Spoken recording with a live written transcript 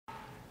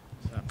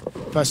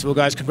First of all,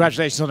 guys,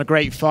 congratulations on a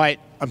great fight.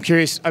 I'm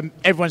curious,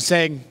 everyone's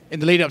saying in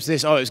the lead up to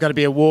this, oh, it's going to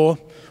be a war.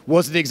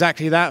 Was it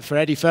exactly that for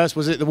Eddie first?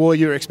 Was it the war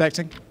you were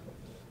expecting?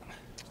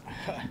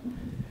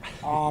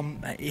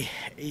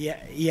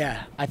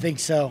 Yeah, I think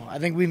so. I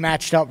think we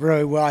matched up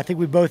really well. I think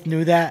we both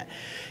knew that.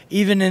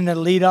 Even in the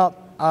lead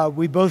up,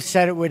 we both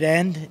said it would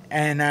end,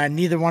 and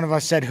neither one of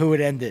us said who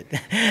would end it.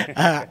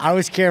 I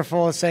was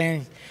careful of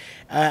saying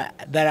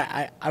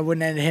that I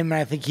wouldn't end him,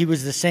 and I think he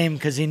was the same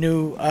because he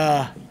knew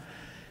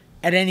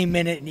at any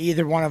minute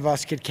either one of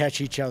us could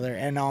catch each other.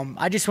 And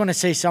I just want to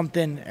say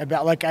something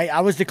about, like,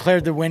 I was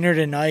declared the winner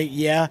tonight,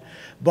 yeah,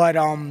 but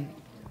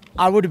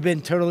I would have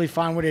been totally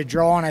fine with a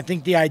draw. And I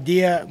think the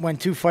idea when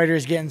two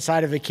fighters get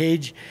inside of a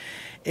cage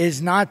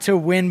is not to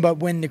win but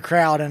win the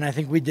crowd, and I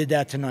think we did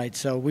that tonight.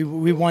 So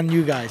we won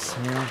you guys,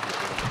 you know.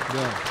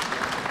 Yeah.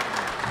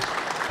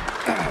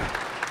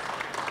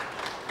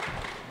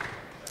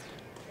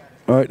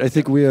 All right, I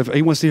think we have,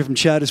 he wants to hear from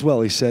Chad as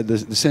well. He said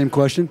the same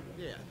question.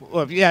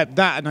 Well, yeah,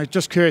 that, and I'm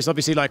just curious,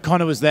 obviously, like,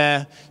 Conor was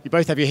there. You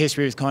both have your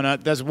history with Conor.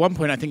 There's one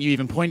point I think you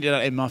even pointed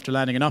at him after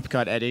landing an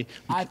uppercut, Eddie.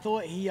 I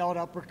thought he yelled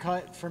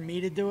uppercut for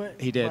me to do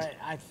it. He did. But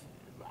I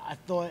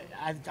thought,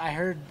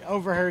 I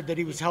overheard that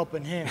he was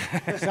helping him.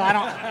 So I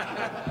don't,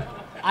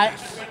 I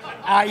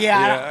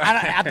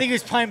think he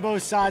was playing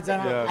both sides. I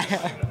don't.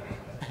 Yeah.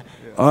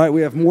 All right,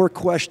 we have more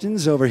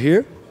questions over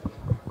here.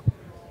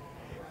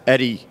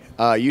 Eddie,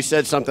 you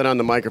said something on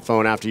the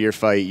microphone after your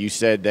fight. You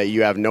said that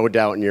you have no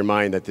doubt in your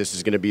mind that this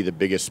is going to be the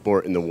biggest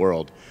sport in the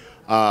world.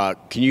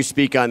 Can you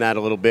speak on that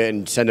a little bit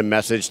and send a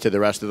message to the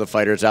rest of the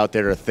fighters out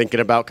there that are thinking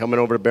about coming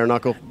over to bare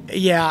knuckle?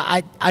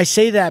 Yeah, I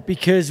say that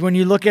because when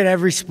you look at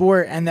every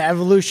sport and the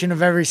evolution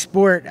of every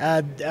sport,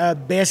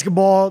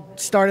 basketball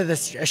started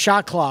a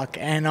shot clock,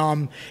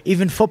 and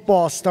even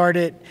football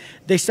started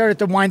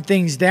to wind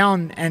things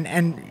down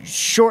and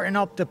shorten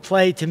up the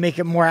play to make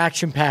it more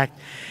action-packed.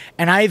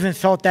 And I even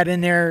felt that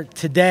in there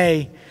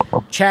today.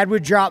 Chad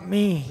would drop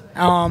me,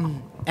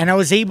 and I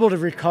was able to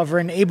recover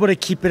and able to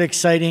keep it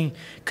exciting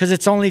because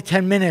it's only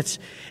 10 minutes.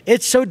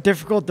 It's so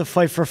difficult to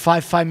fight for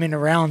 5-minute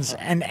rounds,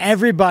 and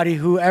everybody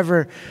who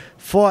ever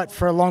fought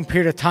for a long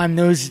period of time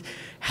knows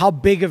how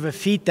big of a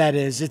feat that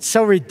is. It's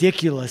so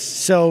ridiculous.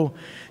 So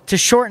to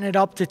shorten it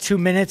up to 2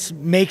 minutes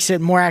makes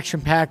it more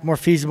action-packed, more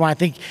feasible. I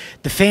think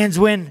the fans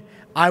win,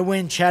 I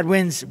win, Chad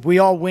wins. We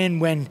all win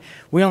when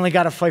we only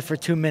got to fight for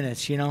 2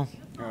 minutes, you know?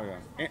 Oh,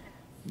 yeah.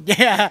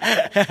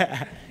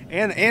 Yeah.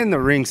 And the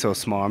ring's so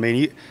small. I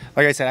mean,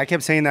 like I said, I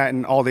kept saying that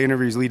in all the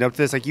interviews lead up to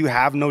this. Like, you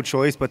have no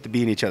choice but to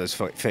be in each other's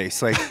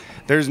face. Like,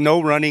 there's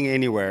no running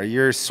anywhere.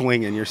 You're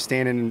swinging. You're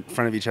standing in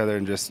front of each other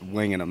and just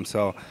winging them.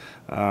 So,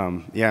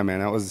 yeah,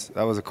 man, that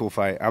was a cool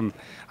fight. I'm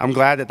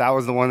glad that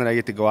was the one that I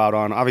get to go out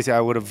on. Obviously,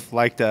 I would have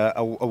liked a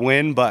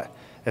win, but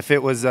if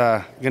it was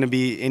going to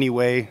be any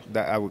way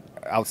that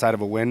outside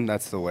of a win,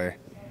 that's the way.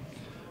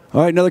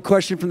 All right, another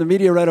question from the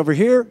media right over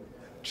here.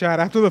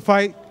 Chad, after the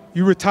fight,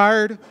 you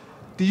retired.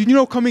 Did you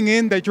know coming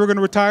in that you were going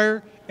to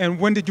retire, and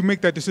when did you make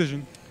that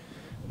decision?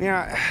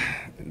 Yeah,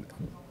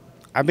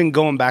 I've been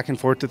going back and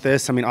forth with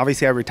this. I mean,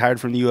 obviously I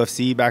retired from the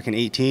UFC back in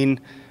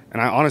 2018,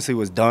 and I honestly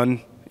was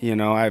done. You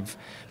know, I've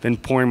been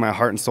pouring my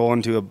heart and soul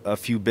into a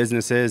few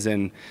businesses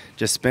and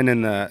just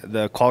spending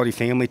the quality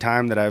family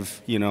time that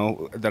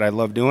I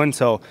love doing.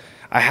 So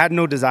I had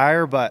no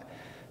desire, but,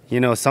 you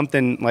know,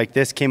 something like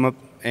this came up,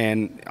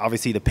 and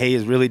obviously the pay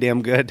is really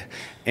damn good,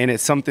 and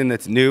it's something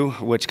that's new,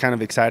 which kind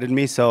of excited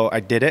me, so I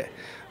did it.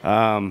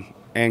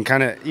 And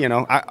kind of, you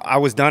know, I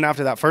was done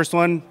after that first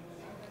one,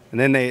 and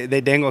then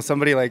they dangle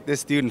somebody like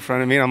this dude in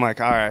front of me, and I'm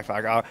like, all right,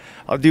 fuck,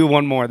 I'll do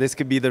one more. This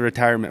could be the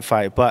retirement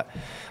fight. But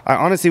I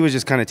honestly was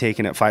just kind of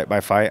taking it fight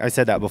by fight. I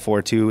said that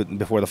before, too,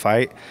 before the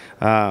fight.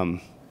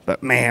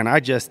 But, man, I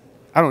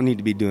don't need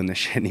to be doing this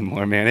shit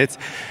anymore, man.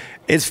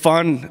 It's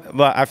fun,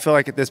 but I feel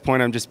like at this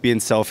point I'm just being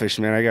selfish,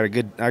 man.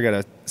 I got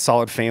a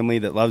solid family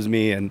that loves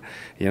me, and,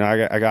 you know,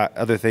 I got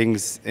other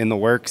things in the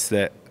works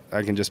that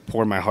I can just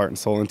pour my heart and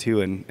soul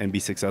into and be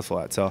successful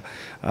at. So,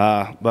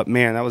 but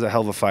man, that was a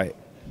hell of a fight.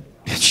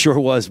 It sure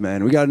was,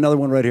 man. We got another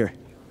one right here.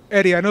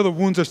 Eddie, I know the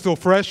wounds are still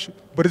fresh,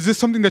 but is this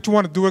something that you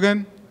want to do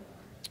again?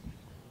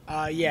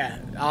 Yeah,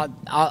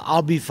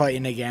 I'll be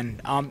fighting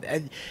again.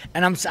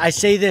 I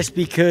say this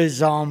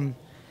because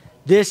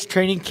this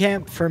training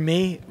camp for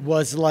me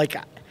was like,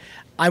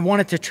 I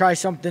wanted to try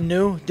something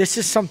new. This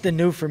is something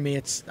new for me.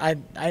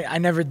 I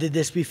never did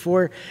this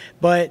before,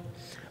 but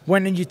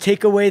when you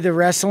take away the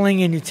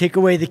wrestling and you take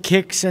away the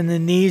kicks and the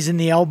knees and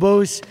the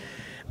elbows,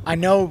 I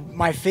know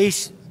my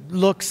face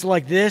looks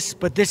like this,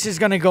 but this is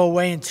going to go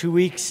away in 2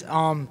 weeks.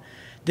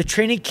 The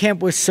training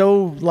camp was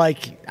so,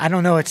 like, I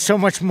don't know, it's so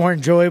much more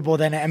enjoyable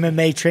than an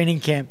MMA training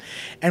camp.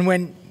 And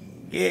when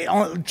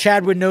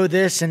Chad would know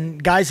this,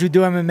 and guys who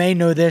do MMA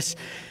know this,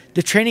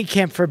 the training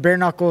camp for bare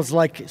knuckle is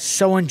like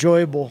so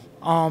enjoyable.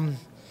 I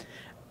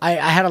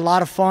had a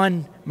lot of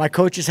fun. My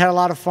coaches had a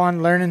lot of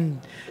fun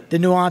learning the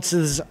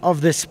nuances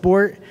of this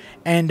sport,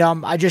 and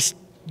I just,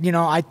 you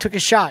know, I took a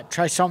shot,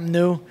 try something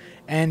new,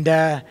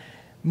 and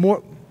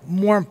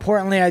more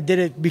importantly, I did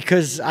it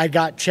because I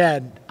got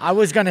Chad. I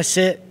was gonna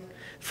sit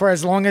for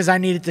as long as I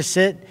needed to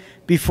sit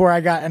before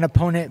I got an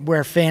opponent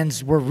where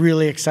fans were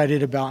really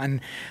excited about,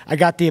 and I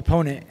got the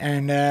opponent,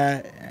 and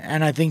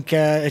I think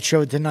it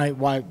showed tonight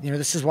why,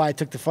 this is why I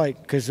took the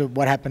fight, because of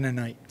what happened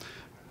tonight.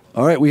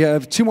 All right, we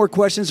have 2 more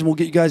questions, and we'll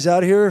get you guys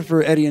out of here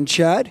for Eddie and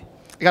Chad.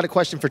 I got a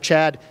question for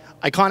Chad.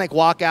 Iconic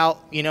walkout.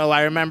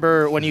 I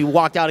remember when you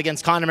walked out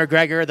against Conor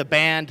McGregor, the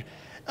band.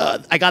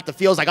 I got the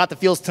feels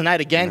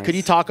tonight again. Nice. Could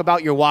you talk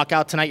about your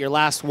walkout tonight, your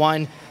last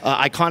one?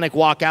 Iconic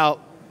walkout.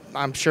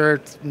 I'm sure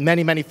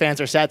many, many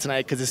fans are sad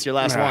tonight because it's your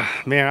last one.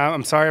 Man,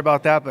 I'm sorry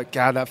about that, but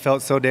God, that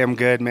felt so damn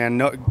good,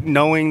 man.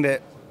 Knowing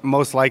that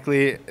most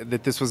likely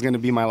that this was going to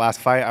be my last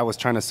fight, I was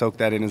trying to soak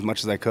that in as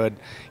much as I could.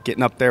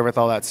 Getting up there with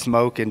all that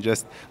smoke and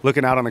just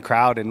looking out on the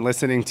crowd and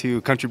listening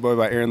to Country Boy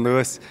by Aaron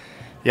Lewis.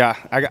 Yeah,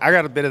 I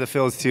got a bit of the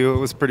feels too. It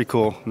was pretty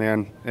cool,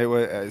 man.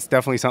 It's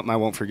definitely something I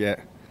won't forget.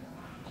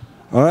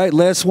 All right,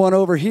 last one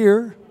over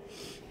here.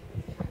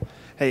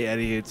 Hey,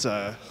 Eddie, it's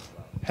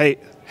Hey,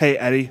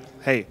 Eddie.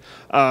 Hey.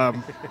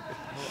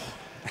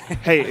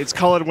 Hey, it's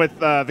Cullen with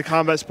the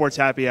Combat Sports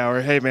Happy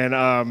Hour. Hey,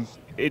 man,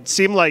 it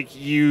seemed like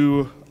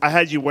I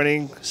had you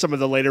winning some of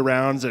the later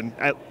rounds and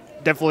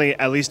definitely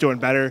at least doing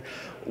better.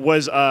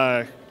 Was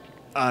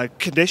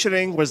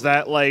conditioning, was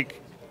that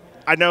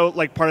I know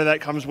part of that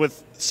comes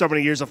with so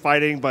many years of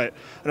fighting, but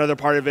another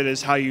part of it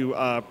is how you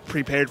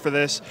prepared for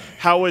this.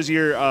 How was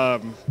your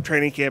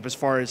training camp as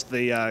far as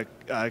the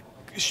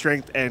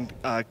strength and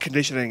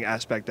conditioning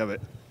aspect of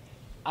it?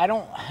 I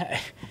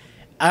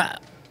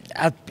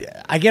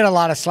get a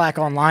lot of slack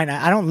online.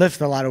 I don't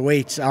lift a lot of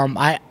weights.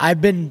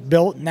 I've been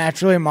built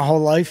naturally my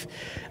whole life.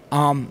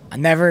 I've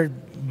never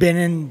been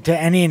into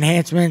any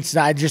enhancements.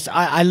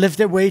 I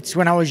lifted weights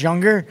when I was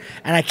younger,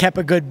 and I kept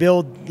a good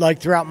build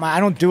throughout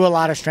I don't do a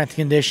lot of strength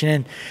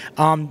conditioning.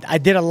 I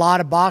did a lot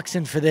of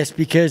boxing for this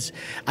because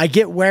I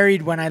get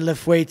worried when I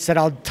lift weights that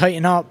I'll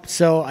tighten up,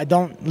 so I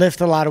don't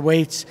lift a lot of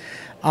weights.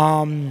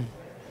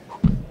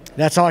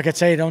 That's all I could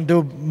say. Don't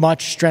do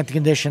much strength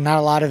conditioning, not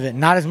a lot of it.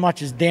 Not as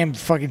much as damn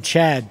fucking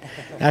Chad,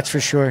 that's for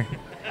sure.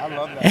 I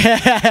love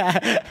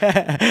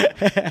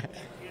that.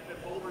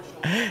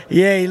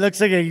 Yeah, he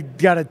looks like he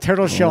got a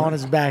turtle shell on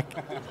his back.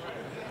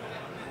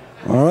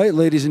 All right,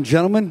 ladies and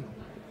gentlemen.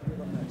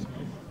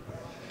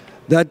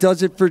 That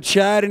does it for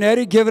Chad and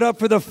Eddie. Give it up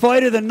for the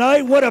fight of the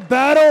night. What a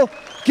battle.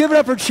 Give it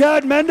up for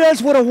Chad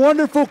Mendes. What a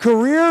wonderful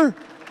career.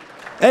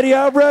 Eddie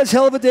Alvarez,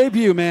 hell of a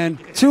debut, man.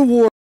 2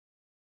 wars.